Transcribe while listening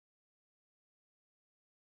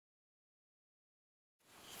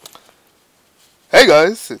Hey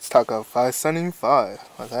guys, it's Taka 575,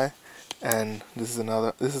 okay? And this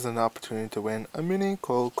is an opportunity to win a mini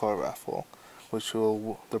code card raffle,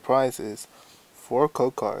 the prize is 4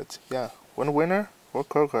 code cards. Yeah, one winner, 4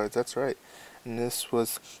 code cards, that's right. And this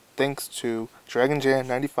was thanks to Dragon Jan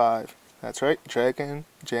 95. That's right, Dragon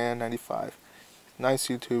Jan 95. Nice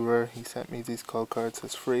YouTuber. He sent me these code cards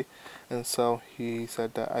as free, and so he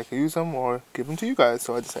said that I could use them or give them to you guys,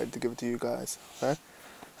 so I decided to give it to you guys. Okay?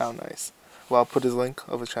 How nice. Well, I'll put his link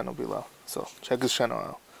of his channel below, so check his channel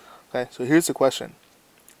out. Okay, so here's the question.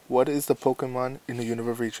 What is the Pokemon in the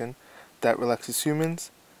Unova region that relaxes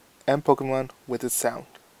humans and Pokemon with its sound?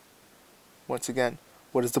 Once again,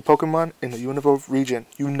 what is the Pokemon in the Unova region,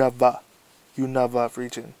 Unova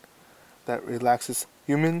region, that relaxes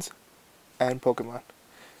humans and Pokemon?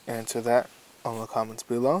 Answer that on the comments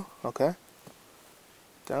below, okay?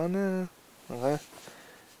 Down there, okay?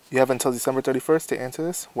 You have until December 31st to answer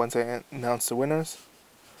this. Once I announce the winners,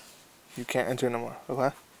 you can't enter no more,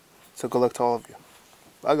 okay? So good luck to all of you.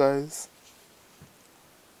 Bye, guys.